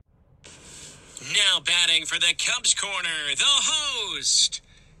Now batting for the Cubs Corner, the host,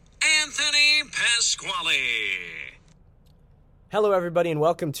 Anthony Pasquale. Hello, everybody, and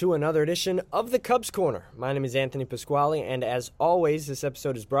welcome to another edition of the Cubs Corner. My name is Anthony Pasquale, and as always, this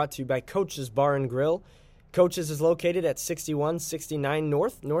episode is brought to you by Coach's Bar and Grill. Coach's is located at 6169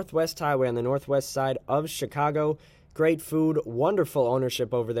 Northwest Highway on the northwest side of Chicago. Great food, wonderful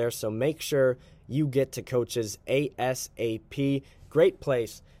ownership over there, so make sure you get to Coach's ASAP. Great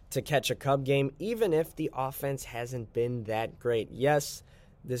place to catch a Cub game, even if the offense hasn't been that great. Yes,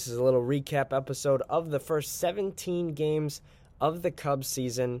 this is a little recap episode of the first 17 games of the Cubs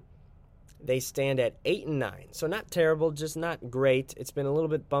season. They stand at 8-9, so not terrible, just not great. It's been a little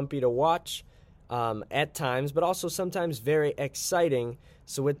bit bumpy to watch at times, but also sometimes very exciting.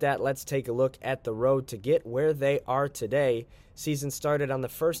 So with that, let's take a look at the road to get where they are today. Season started on the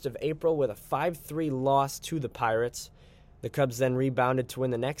 1st of April with a 5-3 loss to the Pirates. The Cubs then rebounded to win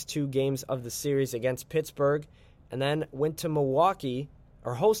the next two games of the series against Pittsburgh, and then went to Milwaukee,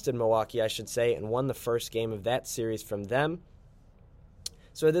 or hosted Milwaukee, I should say, and won the first game of that series from them.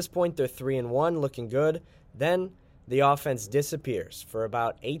 So at this point, they're 3-1, looking good. Then the offense disappears for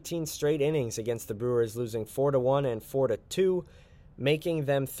about 18 straight innings against the Brewers, losing 4-1 and 4-2, making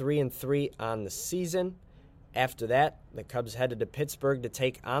them 3-3 on the season. After that, the Cubs headed to Pittsburgh to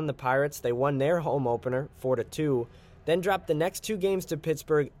take on the Pirates. They won their home opener, 4-2. Then dropped the next two games to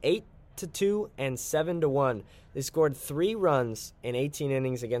Pittsburgh, 8-2 and 7-1. They scored 3 runs in 18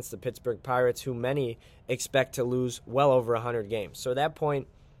 innings against the Pittsburgh Pirates, who many expect to lose well over 100 games. So at that point,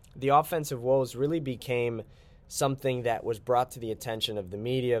 the offensive woes really became something that was brought to the attention of the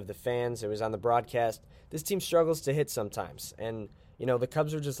media, of the fans. It was on the broadcast. This team struggles to hit sometimes. And, you know, the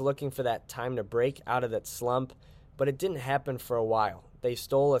Cubs were just looking for that time to break out of that slump, but it didn't happen for a while. They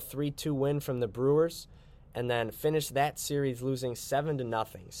stole a 3-2 win from the Brewers, and then finished that series losing 7-0.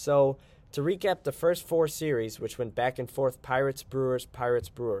 So to recap the first 4 series, which went back and forth, Pirates-Brewers,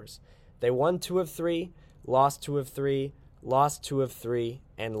 Pirates-Brewers, they won 2 of 3, lost 2 of 3, lost 2 of 3,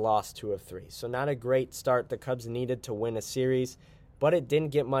 and lost 2 of 3. So not a great start the Cubs needed to win a series, but it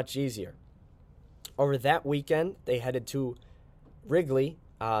didn't get much easier. Over that weekend, they headed to Wrigley,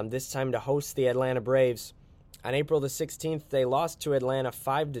 this time to host the Atlanta Braves. On April the 16th, they lost to Atlanta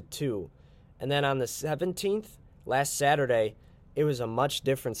 5-2. And then on the 17th, last Saturday, it was a much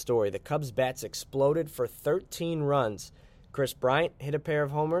different story. The Cubs' bats exploded for 13 runs. Chris Bryant hit a pair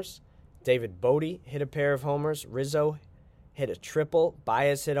of homers. David Bote hit a pair of homers. Rizzo hit a triple.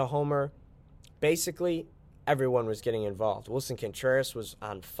 Baez hit a homer. Basically, everyone was getting involved. Wilson Contreras was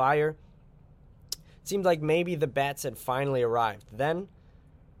on fire. It seemed like maybe the bats had finally arrived. Then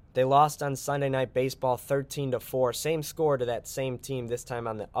they lost on Sunday Night Baseball 13-4. Same score to that same team, this time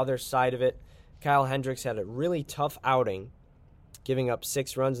on the other side of it. Kyle Hendricks had a really tough outing, giving up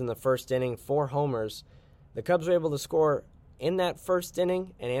 6 runs in the first inning, 4 homers. The Cubs were able to score in that first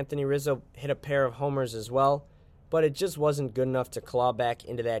inning, and Anthony Rizzo hit a pair of homers as well, but it just wasn't good enough to claw back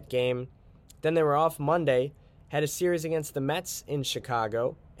into that game. Then they were off Monday, had a series against the Mets in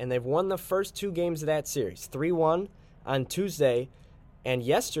Chicago, and they've won the first 2 games of that series, 3-1 on Tuesday, and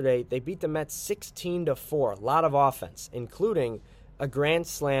yesterday they beat the Mets 16-4. A lot of offense, including a grand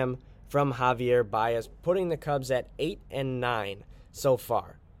slam from Javier Baez, putting the Cubs at 8-9 so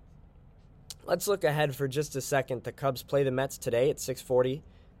far. Let's look ahead for just a second. The Cubs play the Mets today at 6:40.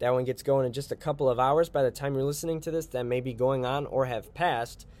 That one gets going in just a couple of hours. By the time you're listening to this, that may be going on or have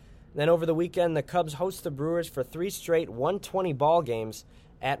passed. Then over the weekend, the Cubs host the Brewers for 3 straight 120 ball games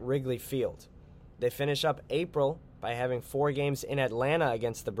at Wrigley Field. They finish up April by having 4 games in Atlanta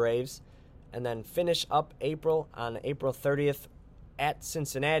against the Braves, and then finish up April on April 30th at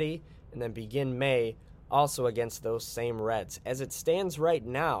Cincinnati, and then begin May also against those same Reds. As it stands right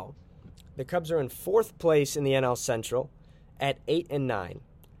now, the Cubs are in 4th place in the NL Central at 8-9.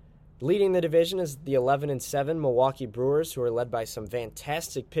 Leading the division is the 11-7 Milwaukee Brewers, who are led by some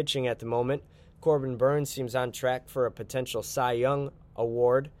fantastic pitching at the moment. Corbin Burnes seems on track for a potential Cy Young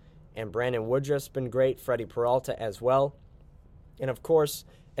award, and Brandon Woodruff's been great, Freddie Peralta as well. And of course,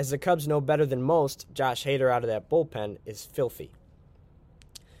 as the Cubs know better than most, Josh Hader out of that bullpen is filthy.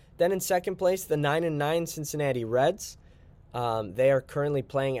 Then in second place, the 9-9 Cincinnati Reds. They are currently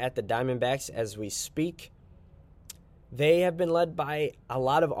playing at the Diamondbacks as we speak. They have been led by a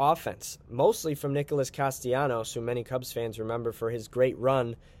lot of offense, mostly from Nicholas Castellanos, who many Cubs fans remember for his great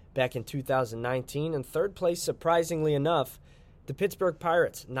run back in 2019. And third place, surprisingly enough, the Pittsburgh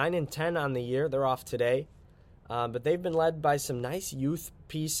Pirates, 9-10 on the year. They're off today. But they've been led by some nice youth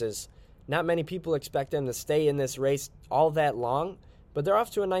pieces. Not many people expect them to stay in this race all that long, but they're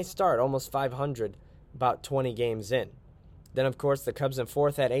off to a nice start, almost 500, about 20 games in. Then, of course, the Cubs in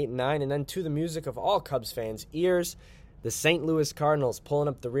fourth at 8-9. And then to the music of all Cubs fans' ears, the St. Louis Cardinals pulling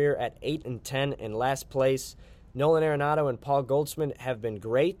up the rear at 8-10 in last place. Nolan Arenado and Paul Goldschmidt have been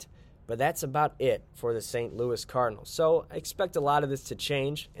great, but that's about it for the St. Louis Cardinals. So I expect a lot of this to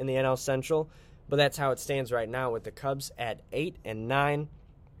change in the NL Central, but that's how it stands right now with the Cubs at 8-9. And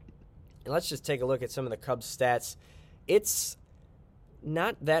let's just take a look at some of the Cubs' stats. It's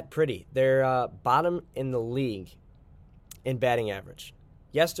not that pretty. They're bottom in the league in batting average.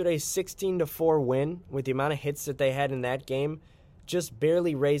 Yesterday's 16-4 win, with the amount of hits that they had in that game, just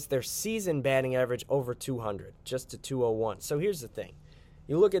barely raised their season batting average over 200, just to 201. So here's the thing.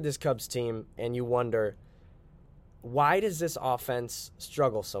 You look at this Cubs team and you wonder, why does this offense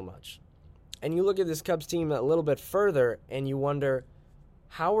struggle so much? And you look at this Cubs team a little bit further and you wonder,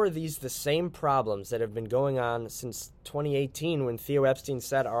 how are these the same problems that have been going on since 2018 when Theo Epstein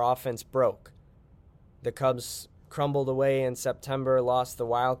said our offense broke? The Cubs crumbled away in September, lost the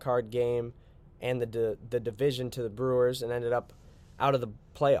wild card game and the division to the Brewers, and ended up out of the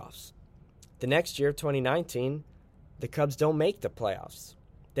playoffs. The next year, 2019, the Cubs don't make the playoffs.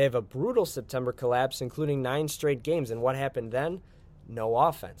 They have a brutal September collapse, including 9 straight games. And what happened then? No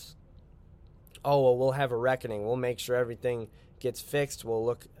offense. Oh, well, we'll have a reckoning. We'll make sure everything gets fixed. We'll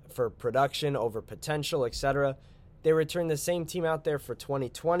look for production over potential, etc. They returned the same team out there for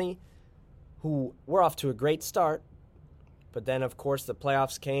 2020, who were off to a great start. But then, of course, the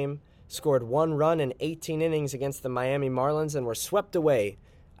playoffs came, scored 1 run in 18 innings against the Miami Marlins, and were swept away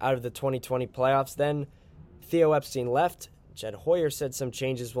out of the 2020 playoffs. Then Theo Epstein left. Jed Hoyer said some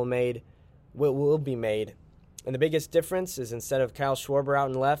changes will be made. And the biggest difference is, instead of Kyle Schwarber out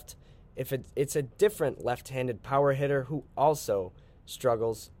and left, it's a different left-handed power hitter who also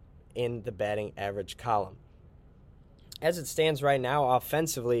struggles in the batting average column. As it stands right now,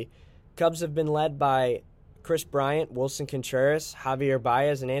 offensively, Cubs have been led by Chris Bryant, Wilson Contreras, Javier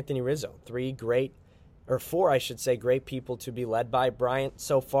Baez, and Anthony Rizzo. 4 great people to be led by. Bryant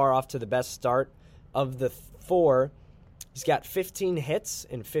so far off to the best start of the 4. He's got 15 hits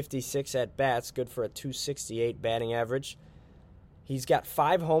and 56 at-bats, good for a .268 batting average. He's got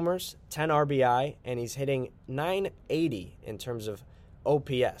 5 homers, 10 RBI, and he's hitting .980 in terms of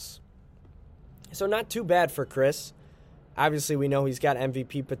OPS. So not too bad for Chris. Obviously, we know he's got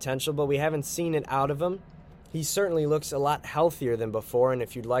MVP potential, but we haven't seen it out of him. He certainly looks a lot healthier than before, and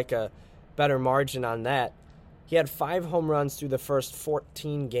if you'd like a better margin on that, he had 5 home runs through the first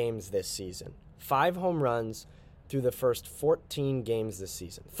 14 games this season. 5 home runs through the first 14 games this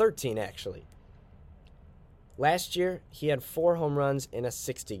season. 13, actually. Last year, he had 4 home runs in a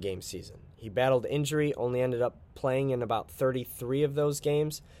 60-game season. He battled injury, only ended up playing in about 33 of those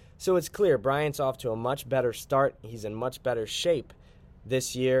games. So it's clear Bryant's off to a much better start. He's in much better shape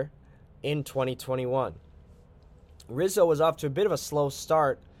this year in 2021. Rizzo was off to a bit of a slow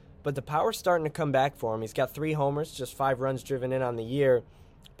start, but the power's starting to come back for him. He's got 3 homers, just 5 runs driven in on the year,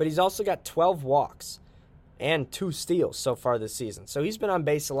 but he's also got 12 walks and 2 steals so far this season. So he's been on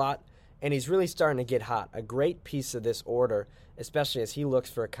base a lot, and he's really starting to get hot. A great piece of this order, especially as he looks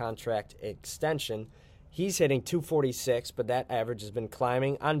for a contract extension. He's hitting .246, but that average has been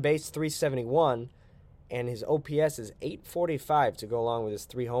climbing. On base, .371, and his OPS is .845 to go along with his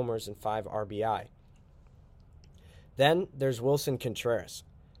 3 homers and 5 RBI. Then there's Wilson Contreras.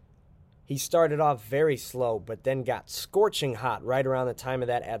 He started off very slow, but then got scorching hot right around the time of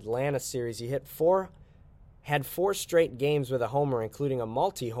that Atlanta series. He had 4 straight games with a homer, including a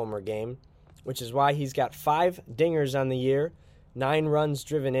multi-homer game, which is why he's got 5 dingers on the year, 9 runs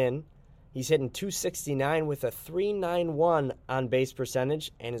driven in. He's hitting .269 with a .391 on-base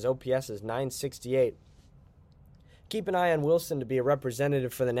percentage, and his OPS is .968. Keep an eye on Wilson to be a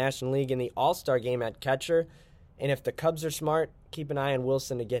representative for the National League in the All-Star game at catcher, and if the Cubs are smart, keep an eye on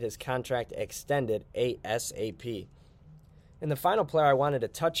Wilson to get his contract extended ASAP. And the final player I wanted to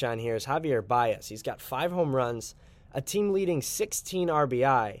touch on here is Javier Baez. He's got 5 home runs, a team-leading 16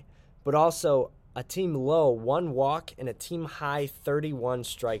 RBI, but also a team-low 1 walk and a team-high 31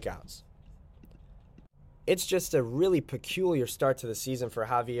 strikeouts. It's just a really peculiar start to the season for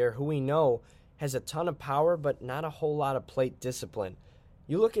Javier, who we know has a ton of power but not a whole lot of plate discipline.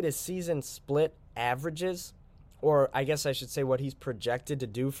 You look at his season split averages, or I guess I should say what he's projected to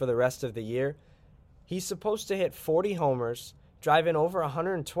do for the rest of the year. He's supposed to hit 40 homers, drive in over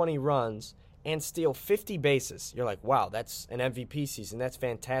 120 runs, and steal 50 bases. You're like, wow, that's an MVP season. That's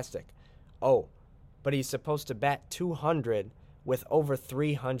fantastic. Oh, but he's supposed to bat .200 with over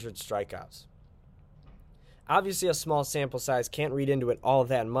 300 strikeouts. Obviously, a small sample size, can't read into it all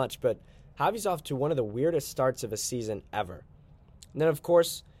that much, but Javi's off to one of the weirdest starts of a season ever. And then, of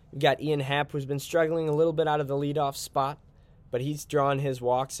course, we've got Ian Happ, who's been struggling a little bit out of the leadoff spot. but he's drawing his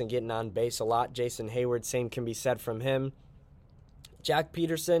walks and getting on base a lot. Jason Hayward, same can be said from him. Jack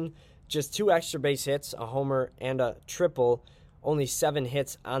Peterson, just 2 extra base hits, a homer and a triple, only 7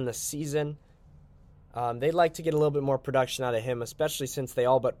 hits on the season. They'd like to get a little bit more production out of him, especially since they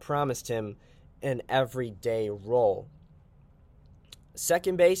all but promised him an everyday role.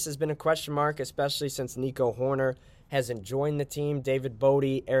 Second base has been a question mark, especially since Nico Hoerner hasn't joined the team. David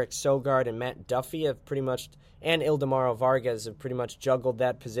Bodie, Eric Sogard, and Matt Duffy and Ildemaro Vargas have pretty much juggled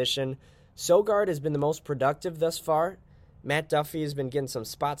that position. Sogard has been the most productive thus far. Matt Duffy has been getting some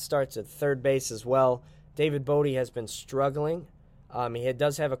spot starts at third base as well. David Bodie has been struggling. He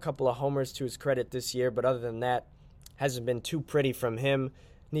does have a couple of homers to his credit this year, but other than that, hasn't been too pretty from him.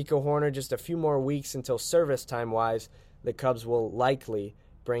 Nico Hoerner, just a few more weeks until service time-wise, the Cubs will likely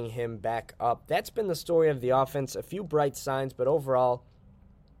bring him back up. That's been the story of the offense. A few bright signs, but overall,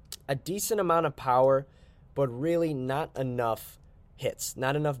 a decent amount of power, but really not enough hits,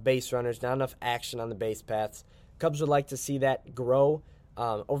 not enough base runners, not enough action on the base paths. Cubs would like to see that grow.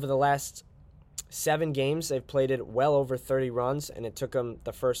 Over the last 7 games, they've played it well over 30 runs, and it took them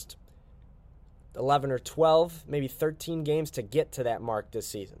the first 11 or 12, maybe 13 games to get to that mark this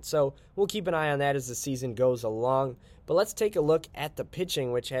season. So we'll keep an eye on that as the season goes along. But let's take a look at the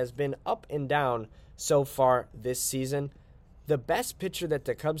pitching, which has been up and down so far this season. The best pitcher that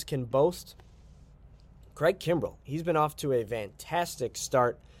the Cubs can boast, Craig Kimbrell. He's been off to a fantastic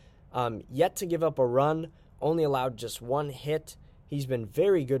start. Yet to give up a run, only allowed just 1 hit. He's been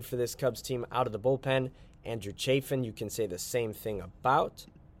very good for this Cubs team out of the bullpen. Andrew Chafin, you can say the same thing about.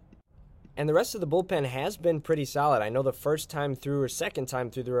 And the rest of the bullpen has been pretty solid. I know the first time through or second time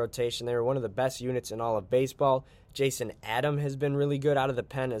through the rotation, they were one of the best units in all of baseball. Jason Adam has been really good out of the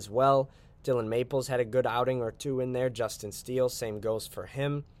pen as well. Dylan Maples had a good outing or 2 in there. Justin Steele, same goes for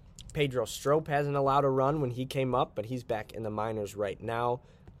him. Pedro Strop hasn't allowed a run when he came up, but he's back in the minors right now.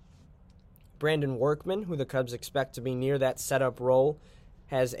 Brandon Workman, who the Cubs expect to be near that setup role,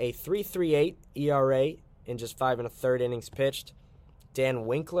 has a 3.38 ERA in just 5 1/3 innings pitched. Dan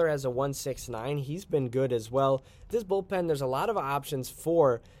Winkler has a 1.69. He's been good as well. This bullpen, there's a lot of options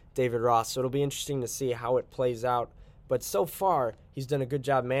for David Ross, so it'll be interesting to see how it plays out. But so far, he's done a good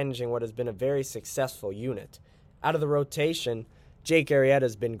job managing what has been a very successful unit. Out of the rotation, Jake Arrieta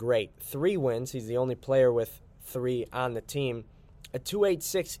has been great. 3 wins. He's the only player with 3 on the team. A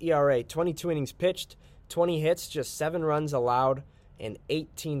 2.86 ERA, 22 innings pitched, 20 hits, just 7 runs allowed, and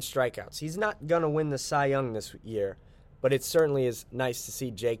 18 strikeouts. He's not going to win the Cy Young this year, but it certainly is nice to see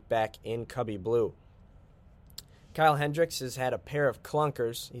Jake back in Cubby Blue. Kyle Hendricks has had a pair of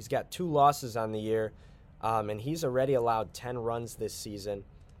clunkers. He's got 2 losses on the year, and he's already allowed 10 runs this season.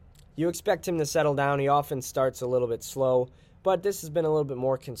 You expect him to settle down. He often starts a little bit slow, but this has been a little bit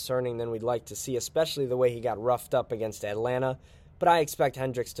more concerning than we'd like to see, especially the way he got roughed up against Atlanta, but I expect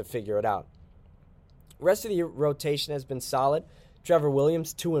Hendricks to figure it out. The rest of the rotation has been solid. Trevor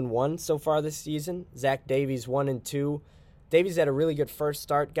Williams, 2-1 so far this season. Zach Davies, 1-2. Davies had a really good first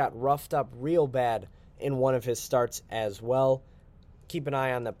start, got roughed up real bad in one of his starts as well. Keep an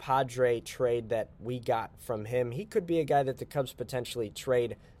eye on the Padre trade that we got from him. He could be a guy that the Cubs potentially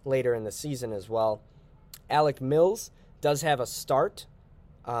trade later in the season as well. Alec Mills does have a start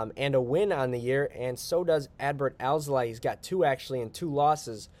and a win on the year, and so does Adbert Alzolay. He's got 2 actually and 2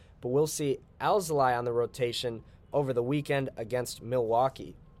 losses, but we'll see Alzolay on the rotation over the weekend against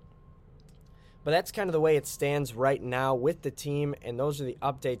Milwaukee. But that's kind of the way it stands right now with the team, and those are the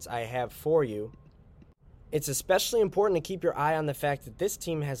updates I have for you. It's especially important to keep your eye on the fact that this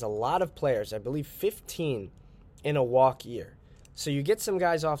team has a lot of players, I believe 15 in a walk year. So you get some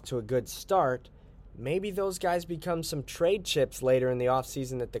guys off to a good start. Maybe those guys become some trade chips later in the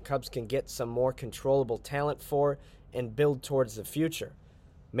offseason that the Cubs can get some more controllable talent for and build towards the future.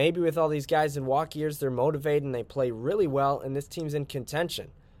 Maybe with all these guys in walk years, they're motivated and they play really well, and this team's in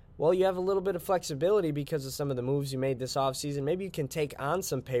contention. Well, you have a little bit of flexibility because of some of the moves you made this offseason. Maybe you can take on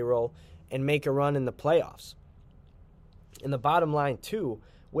some payroll and make a run in the playoffs. And the bottom line, too,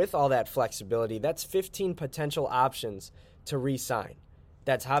 with all that flexibility, that's 15 potential options to re-sign.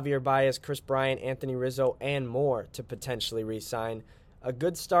 That's Javier Baez, Chris Bryant, Anthony Rizzo, and more to potentially re-sign. A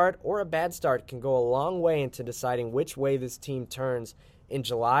good start or a bad start can go a long way into deciding which way this team turns in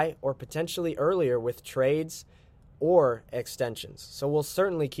July or potentially earlier with trades or extensions. So we'll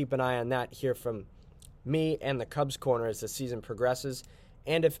certainly keep an eye on that here from me and the Cubs Corner as the season progresses.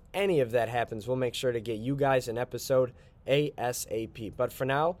 And if any of that happens, we'll make sure to get you guys an episode ASAP. But for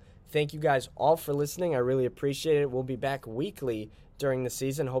now, thank you guys all for listening. I really appreciate it. We'll be back weekly during the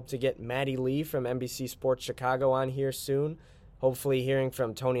season. Hope to get Maddie Lee from NBC Sports Chicago on here soon. Hopefully hearing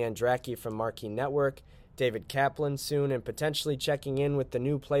from Tony Andracki from Marquee Network, David Kaplan soon, and potentially checking in with the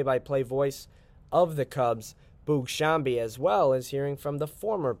new play-by-play voice of the Cubs, Boog Sciambi, as well as hearing from the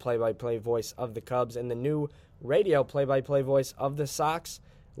former play-by-play voice of the Cubs and the new radio play-by-play voice of the Sox,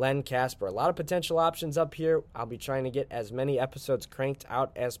 Len Kasper. A lot of potential options up here. I'll be trying to get as many episodes cranked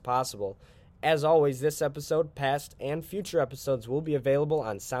out as possible. As always, this episode, past and future episodes will be available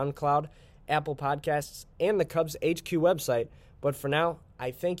on SoundCloud, Apple Podcasts, and the Cubs HQ website. But for now, I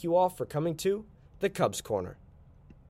thank you all for coming to the Cubs Corner.